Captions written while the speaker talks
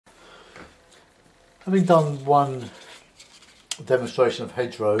Having done one demonstration of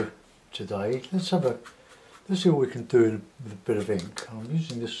hedgerow today, let's see what we can do with a bit of ink. I'm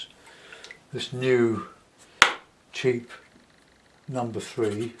using this new cheap number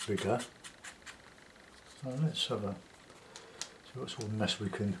 3 rigger. So let's see what sort of mess we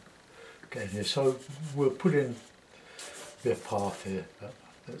can get in here. So we'll put in a bit of path here, but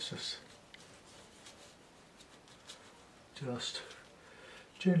let's just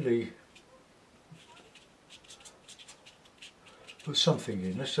gently put something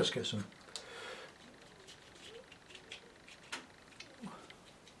in. Let's just get some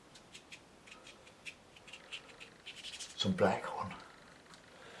black on.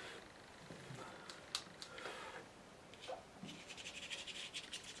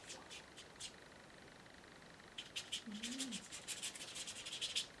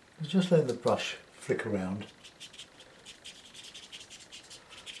 Just letting the brush flick around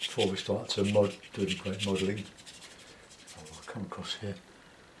before we start to do the great modelling. Oh, I'll come across here.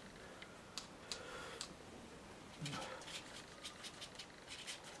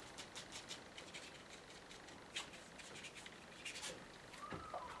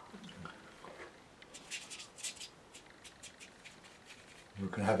 We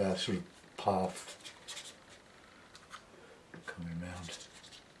can have our sort of path coming round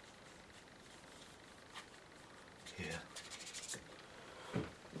here.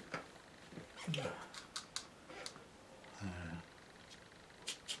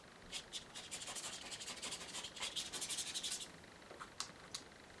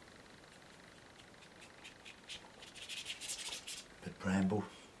 Bit bramble,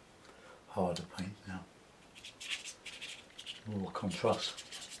 harder paint now, more contrast.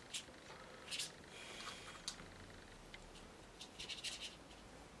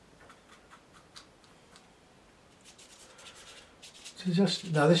 So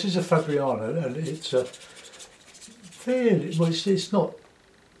just now, this is a Fabriano, and it's a fairly well. It's not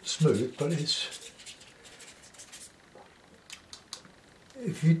smooth, but it's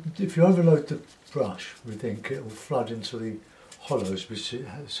if you overload the brush with ink, it will flood into the hollows, which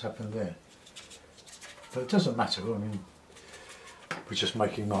has happened there. But it doesn't matter. I mean, we're just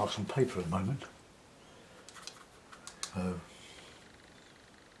making marks on paper at the moment. You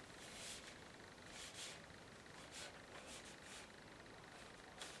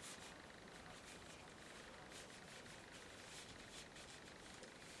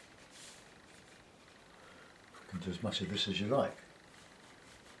can do as much of this as you like.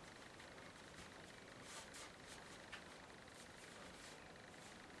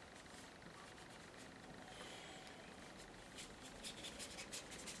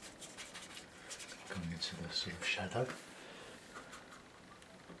 Going into the sort of shadow.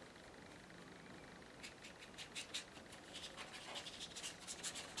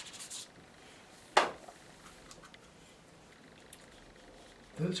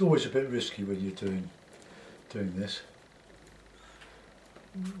 It's always a bit risky when you're doing this.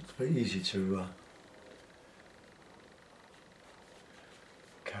 It's very easy to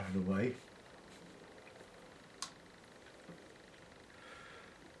carried away.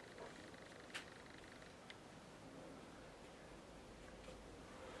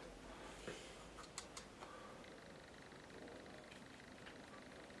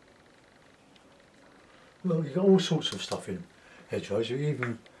 Well, you've got all sorts of stuff in hedgerows. You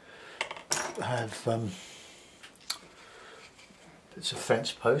even have it's a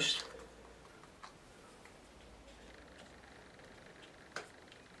fence post.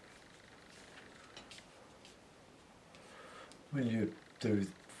 When you do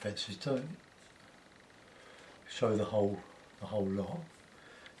fences, don't show the whole lot.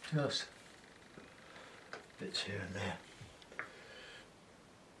 Just bits here and there.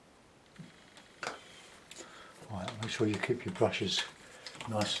 Right, make sure you keep your brushes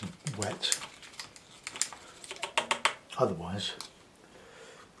nice and wet. Otherwise,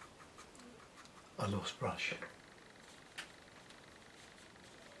 a lost brush.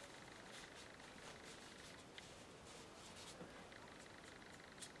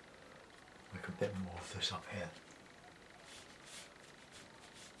 Make a bit more of this up here.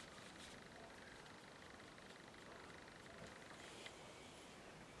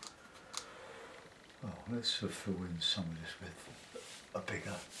 Well, let's fill in some of this with a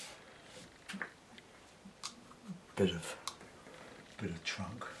bigger bit of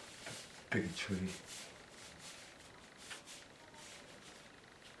trunk, bigger tree.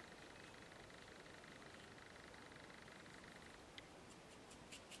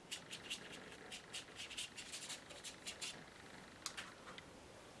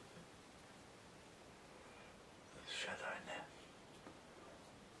 Shadow in there.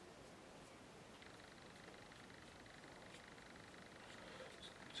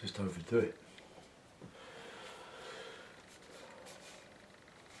 just overdo it.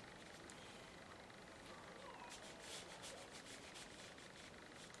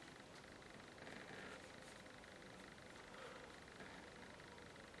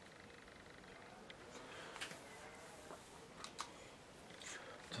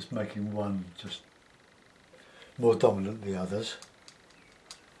 Just making one just more dominant than the others.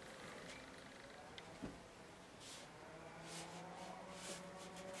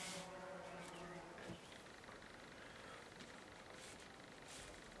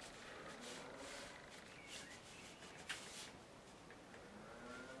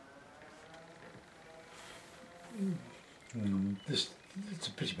 It's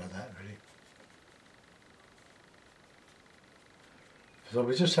a pity about that, really. So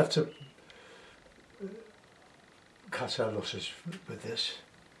we just have to cut our losses with this.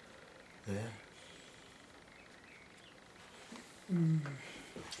 There.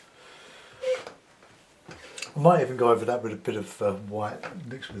 I might even go over that with a bit of white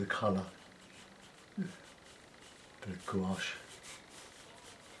mixed with a colour. Bit of gouache.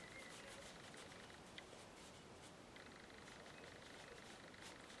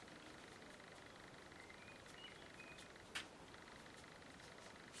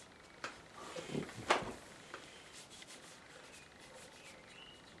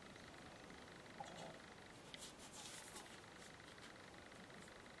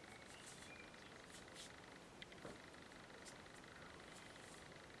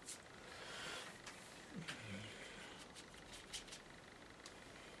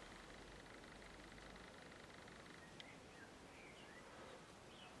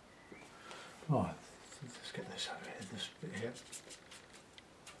 Right, let's get this over here, this bit here.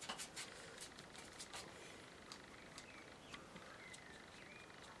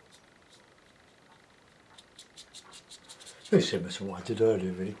 Very similar to what I did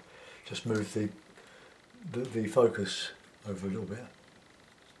earlier, really. Just move the focus over a little bit.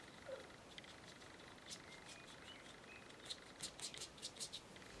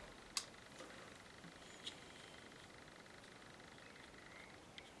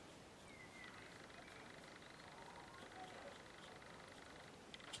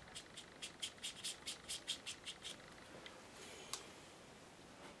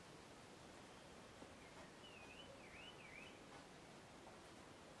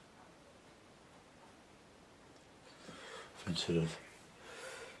 Instead of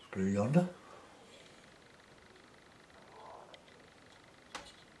blue yonder.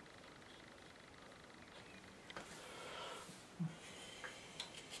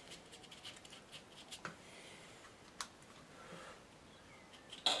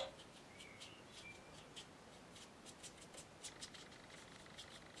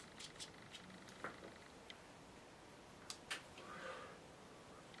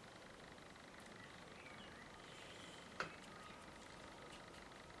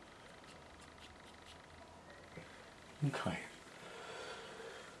 Okay,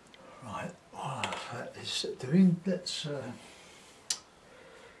 right, that is doing, let's,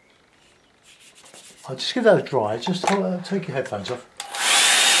 I'll just give that a dry, just take your headphones off.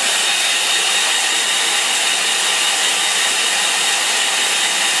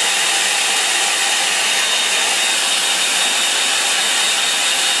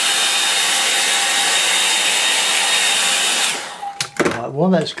 Right,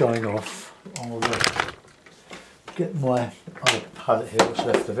 while that's going off, I'll get my other palette here, what's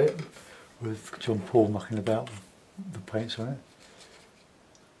left of it, with John Paul mucking about the paints on it.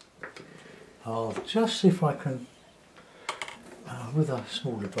 I'll just see if I can, with a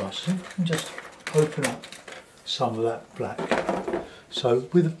smaller brush, see if I can just open up some of that black. So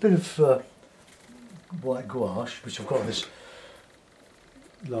with a bit of white gouache, which I've got on this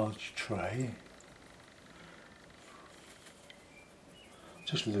large tray,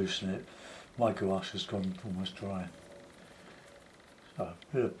 just loosen it. My gouache has gone almost dry. So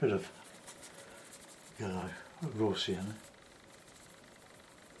a bit of yellow, raw sienna,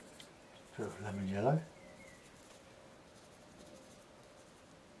 a bit of lemon yellow.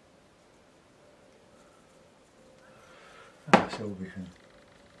 That's all we can.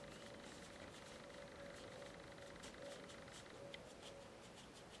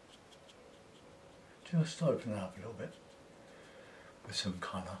 Just open it up a little bit with some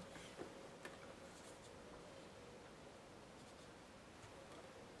colour.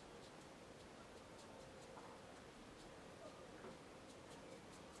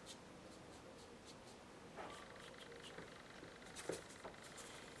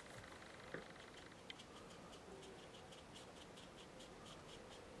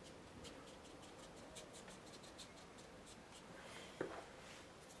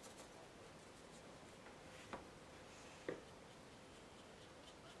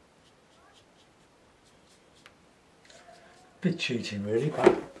 bit cheating really,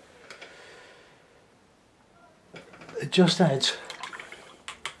 but it just adds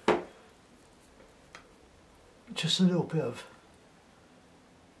just a little bit of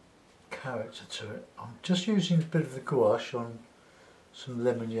character to it. I'm just using a bit of the gouache on some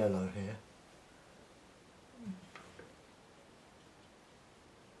lemon yellow here.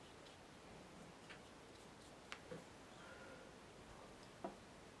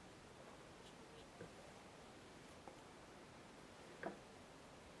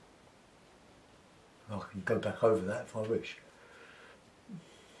 I can go back over that if I wish.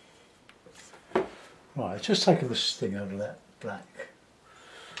 Right, I've just taken this thing out of that black.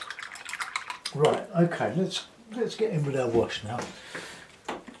 Right, okay, let's get in with our wash now.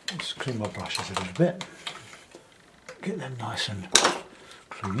 Let's clean my brushes a little bit. Get them nice and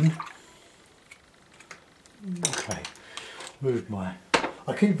clean. Okay, move my.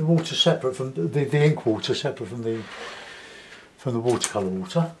 I keep the water separate from the ink water separate from the watercolour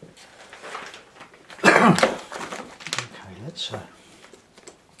water. Okay, let's.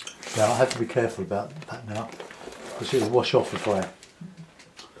 Now I have to be careful about that now, because it'll wash off if I'm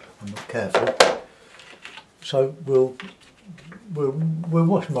not careful. So we'll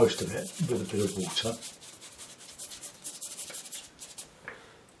wash most of it with a bit of water.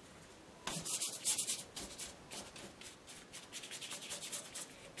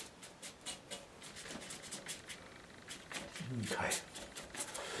 Okay.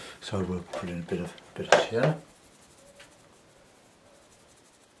 So we'll put in a bit of sienna.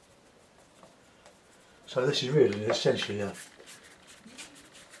 So this is really essentially a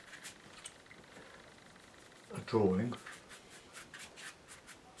drawing.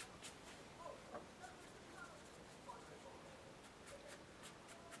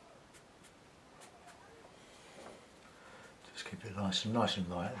 Just keep it nice and light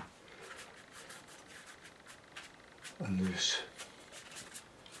and loose.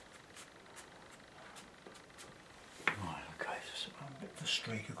 Right, okay, just a bit of a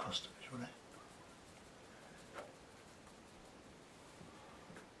streak across the middle there.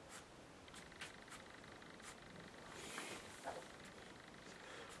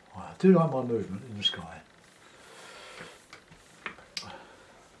 I do like my movement in the sky.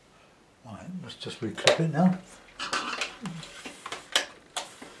 Right, let's just reclip it now.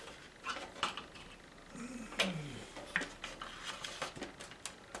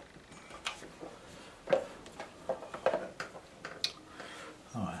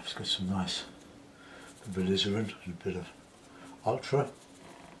 Alright, let's get some nice alizarin and a bit of ultra.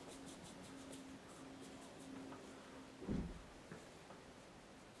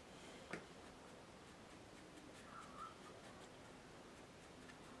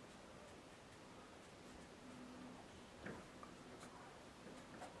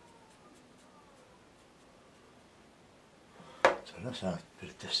 So let's add a bit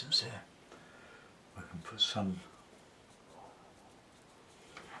of distance here. We can put some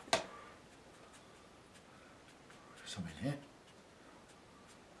in here,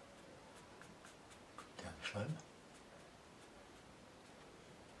 down the slope.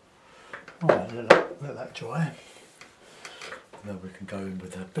 Alright, let that dry. Then we can go in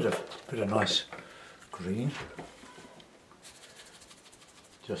with a bit of nice green,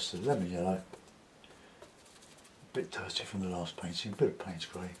 just a lemon yellow, a bit dirty from the last painting, a bit of Payne's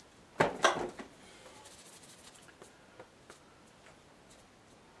grey.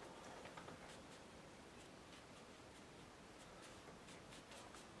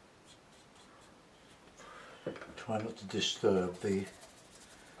 Try not to disturb the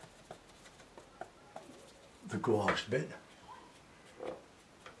gouache bit. A bit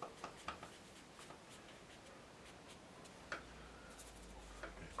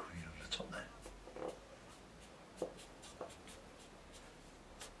of green on the top there.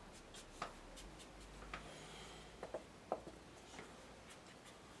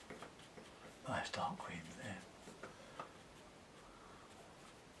 Nice dark green there.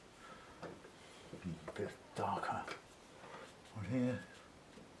 A bit darker on here.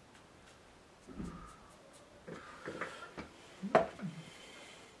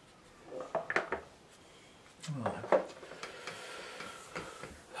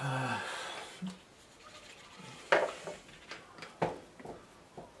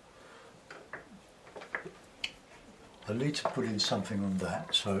 I need to put in something on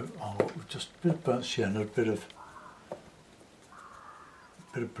that, so I'll just a bit of burnt sienna, a bit of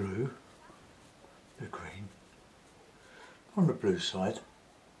blue, a bit of green on the blue side.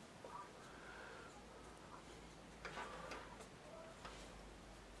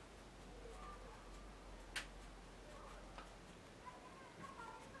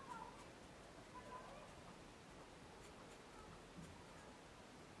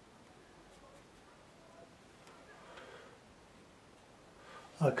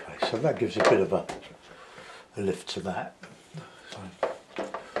 Okay, so that gives a bit of a lift to that. So,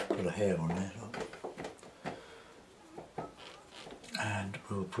 put a hair on there. Look. And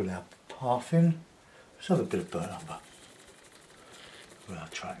we'll put our path in. Let's have a bit of burnt umber for our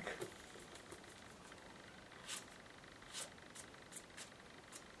track.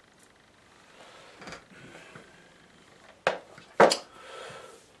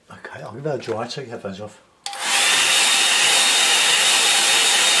 Okay, I'll give that a dry, take your headphones off.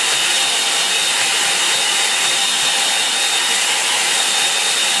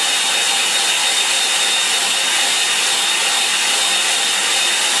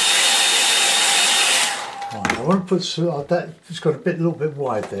 Right, I want to put that, it's got a little bit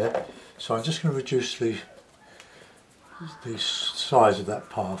wide there, so I'm just going to reduce the size of that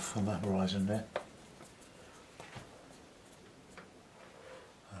path on that horizon there.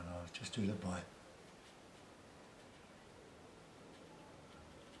 And I'll just do that by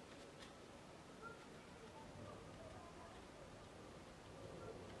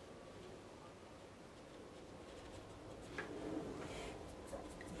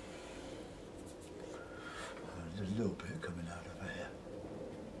a little bit coming out of here.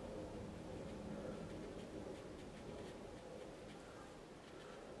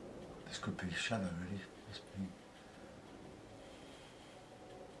 This could be shadow really, it's being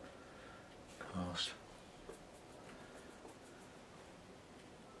cast.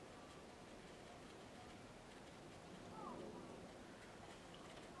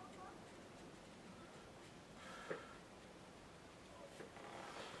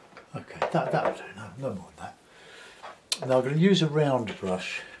 Okay, that'll do, no more than that. Now I'm going to use a round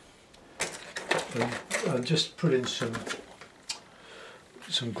brush and just put in some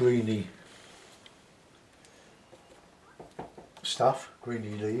greeny stuff,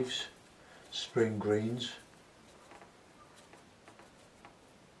 greeny leaves, spring greens.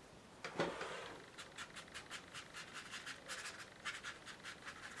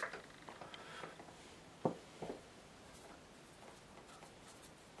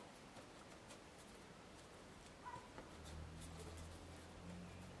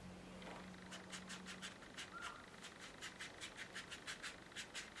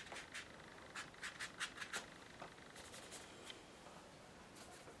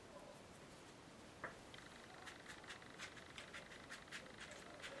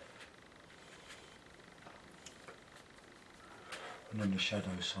 And on the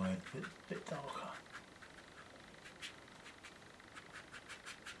shadow side, a bit darker.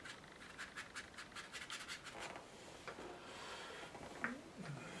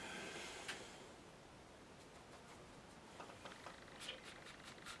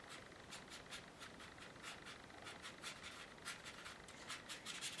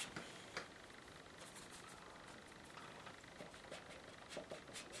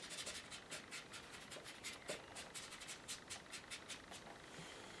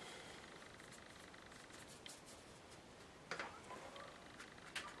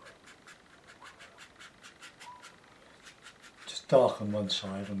 Dark on one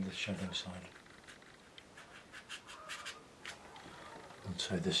side, on the shadow side. And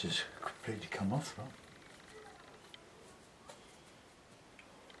so this is completely come off, right?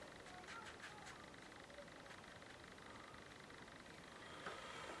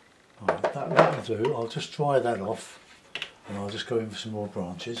 Right, that'll do. I'll just dry that off and I'll just go in for some more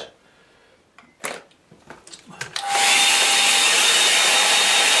branches.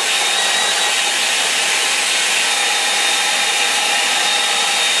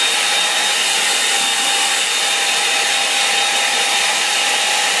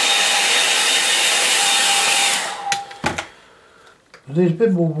 It needs a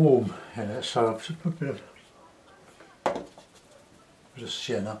bit more warm in it, so I've just put a bit of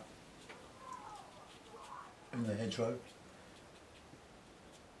sienna in the hedgerow.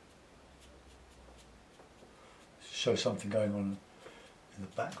 Show something going on in the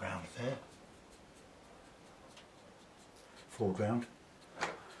background there. Foreground.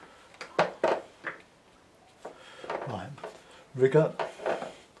 Right, rig up.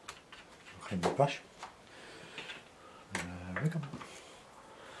 Clean the brush. Rig up.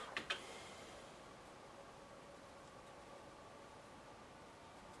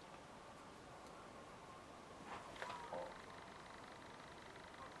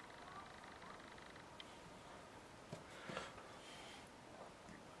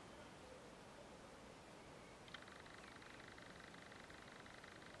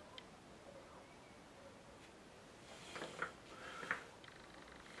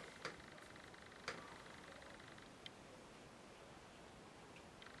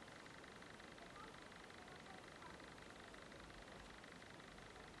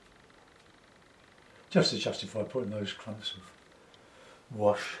 just to justify putting those clumps of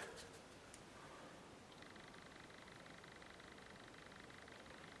wash.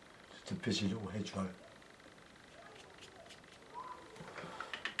 Just a busy little hedgerow.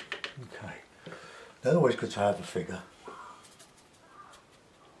 Okay, they're always good to have a figure.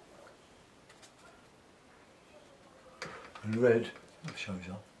 And red, that shows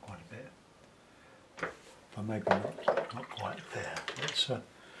up quite a bit, but maybe not quite there. Let's bit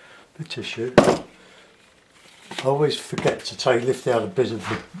of tissue. I always forget to lift out a bit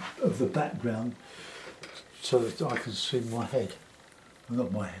of the background so that I can see my head. Well,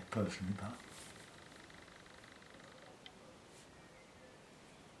 not my head personally, but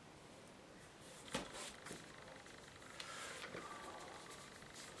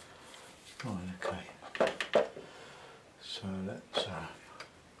right, okay. So let's get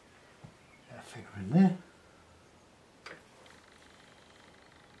a figure in there.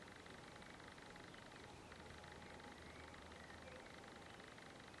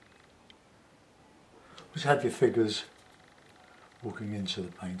 Just have your figures walking into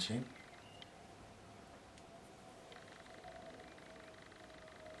the painting.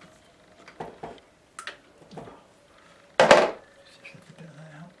 Just lift a bit of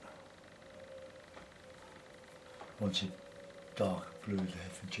that out. Wanted dark blue there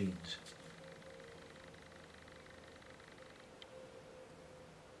for jeans.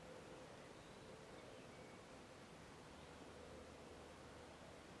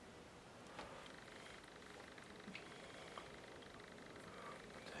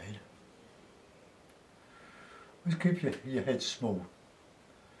 Always keep your head small.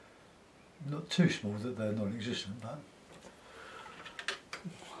 Not too small that they're non-existent, but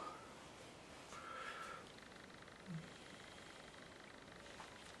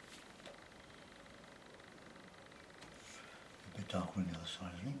a bit darker on the other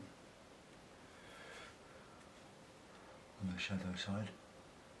side, I think. On the shadow side.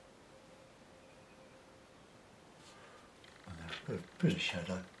 And there's a bit of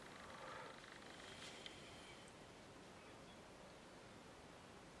shadow.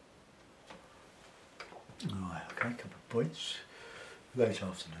 Right, okay, a couple of points. Late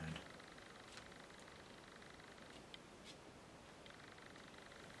afternoon.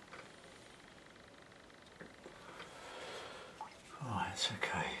 Right, it's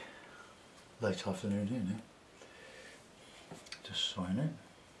okay. Late afternoon, isn't it? Just sign it.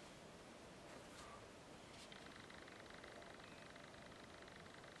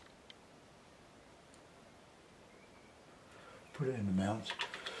 Put it in the mount.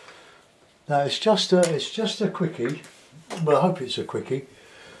 Now it's just a quickie. Well, I hope it's a quickie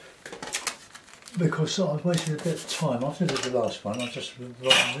because I was wasting a bit of time. After I did the last one, I just in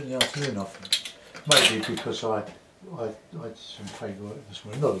the afternoon after. Maybe because I did some paid work this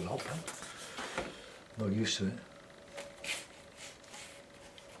morning. Not a lot, but not used to it.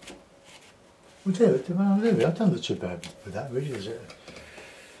 Well, there, I've done not too bad with that, really, is it?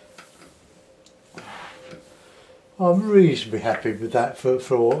 I'm reasonably happy with that for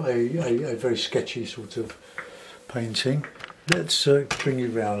a very sketchy sort of painting. Let's bring you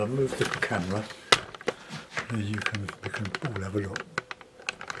round. I'll move the camera. And we can all have a look.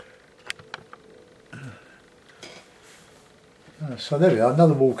 So there we are,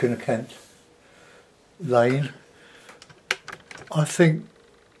 another walk in a Kent lane. I think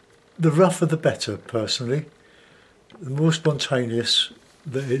the rougher the better, personally. The more spontaneous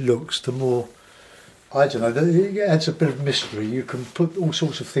that it looks, the more, I don't know, it adds a bit of mystery. You can put all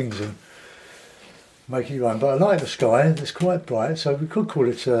sorts of things in, make it your own. But I like the sky, it's quite bright, so we could call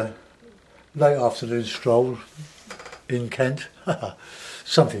it a late afternoon stroll in Kent.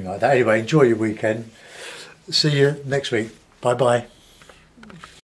 Something like that. Anyway, enjoy your weekend. See you next week. Bye bye.